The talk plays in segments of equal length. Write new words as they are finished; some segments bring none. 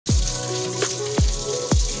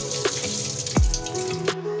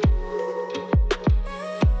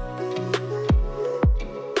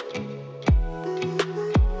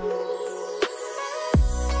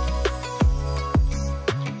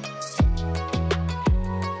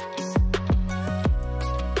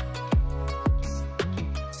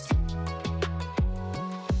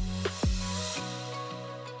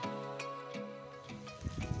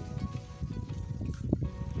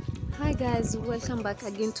Guys, welcome back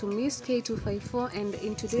again to Miss K254, and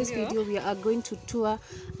in today's video we are going to tour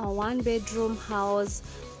a one-bedroom house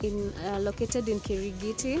located in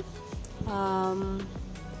Kirigiti.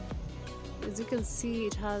 As you can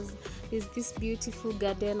see, is this beautiful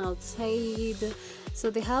garden outside.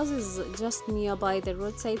 So the house is just nearby the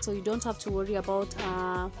roadside, so you don't have to worry about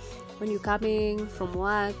when you're coming from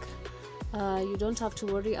work. You don't have to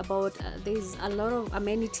worry about there's a lot of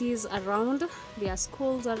amenities around. There are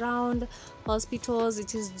schools around, hospitals.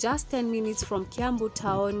 It is just 10 minutes from Kiambu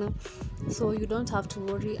town, so you don't have to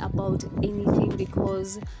worry about anything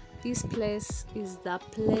because this place is a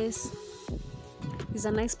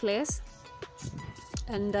nice place,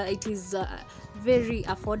 and it is very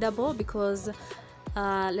affordable because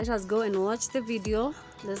let us go and watch the video.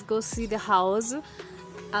 Let's go see the house.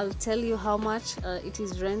 I'll tell you how much it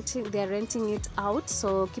is renting. They're renting it out,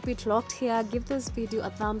 so keep it locked here. Give this video a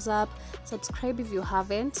thumbs up, subscribe if you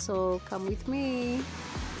haven't, so come with me.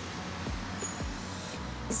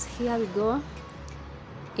 Here we go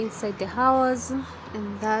inside the house,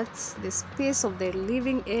 and that's the space of the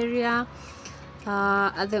living area.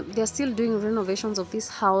 They're still doing renovations of this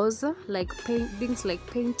house, like things like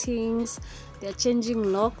paintings. They're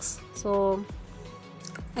changing locks, so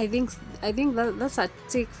I think that's a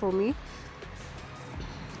tick for me.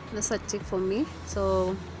 That's a tick for me.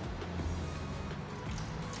 So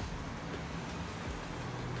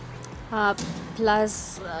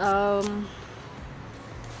plus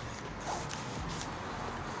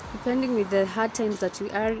depending with the hard times that we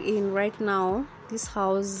are in right now, this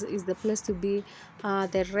house is the place to be.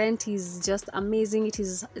 The rent is just amazing. It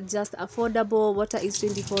is just affordable. Water is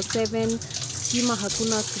 24/7. Stima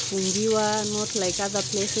hakuna kufungiwa, not like other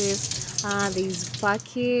places. There is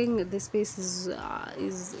parking. The space is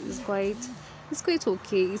quite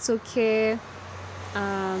okay. It's okay.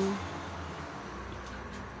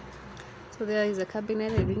 So there is a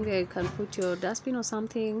cabinet. I think there you can put your dustbin or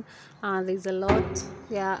something. There's a lot.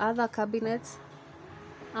 There are other cabinets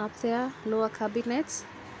up there, lower cabinets.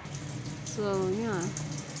 So yeah,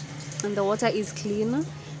 and the water is clean.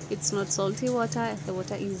 It's not salty water. The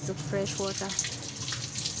water is fresh water.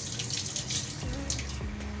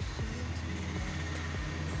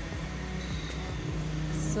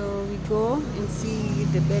 So we go and see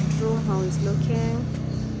the bedroom, how it's looking.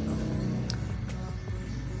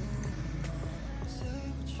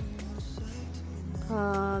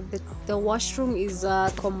 The washroom is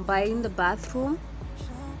a combined bathroom.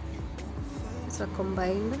 It's a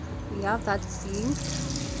combined. We have that sink,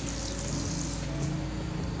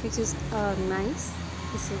 which is nice.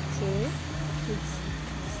 It's okay. It's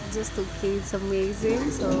just okay. It's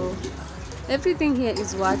amazing. So everything here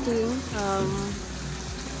is working.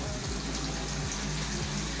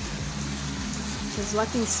 It's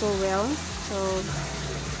working so well. So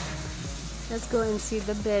let's go and see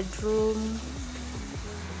the bedroom.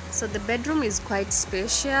 So the bedroom is quite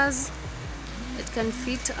spacious. It can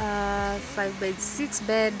fit a 5x6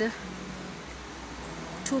 bed,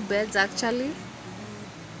 2 beds actually.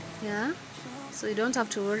 Yeah, so you don't have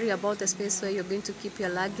to worry about the space where you're going to keep your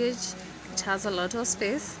luggage. It has a lot of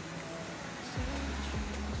space.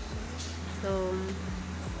 So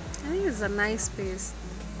I think it's a nice space.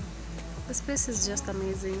 The space is just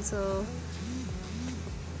amazing. So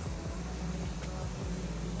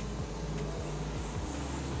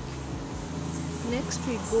next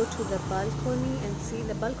we go to the balcony and see.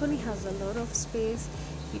 The balcony has a lot of space.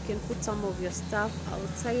 You can put some of your stuff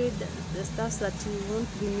outside. The stuff that you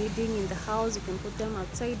won't be needing in the house, you can put them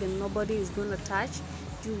outside and nobody is going to touch.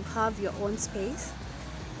 You have your own space.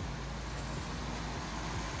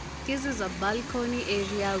 This is a balcony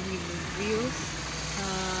area with views.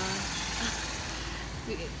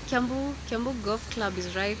 Kiambu Golf Club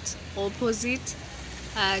is right opposite.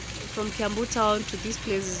 From Kiambu town to this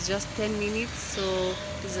place is just 10 minutes. So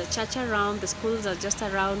there's a church around, the schools are just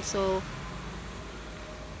around, so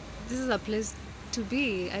this is a place to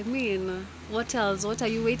be. I mean, what else? What are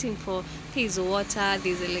you waiting for? There's water,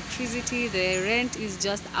 there's electricity, the rent is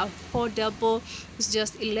just affordable. It's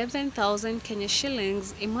just 11,000 Kenya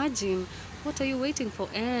shillings. Imagine, what are you waiting for?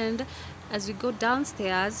 And as we go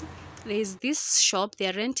downstairs, there's this shop.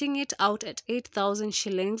 They're renting it out at 8,000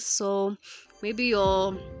 shillings. So maybe you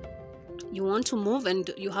want to move and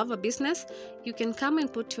you have a business, you can come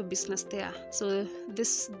and put your business there. So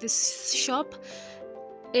this shop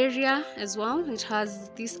area as well, it has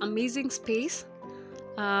this amazing space.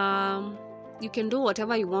 You can do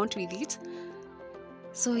whatever you want with it.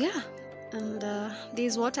 So yeah, and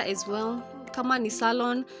there's water as well. Kama ni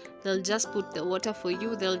salon, they'll just put the water for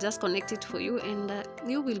you, they'll just connect it for you, and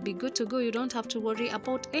you will be good to go. You don't have to worry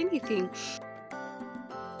about anything.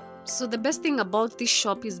 So the best thing about this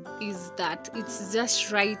shop is that it's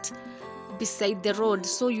just right beside the road,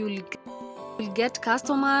 so you'll get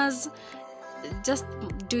customers. Just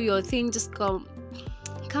do your thing, just come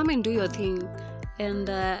and do your thing, and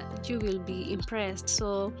you will be impressed.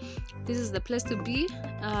 So this is the place to be.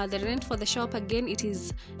 The rent for the shop, again, it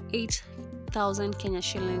is 8,000 Kenya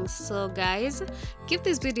shillings. So guys, give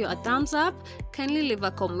this video a thumbs up, kindly leave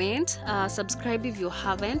a comment, subscribe if you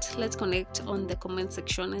haven't. Let's connect on the comment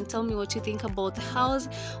section and tell me what you think about the house,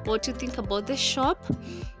 what you think about the shop.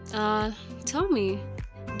 Tell me,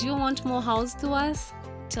 do you want more house tours?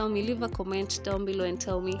 Tell me, leave a comment down below and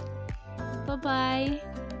tell me. Bye bye.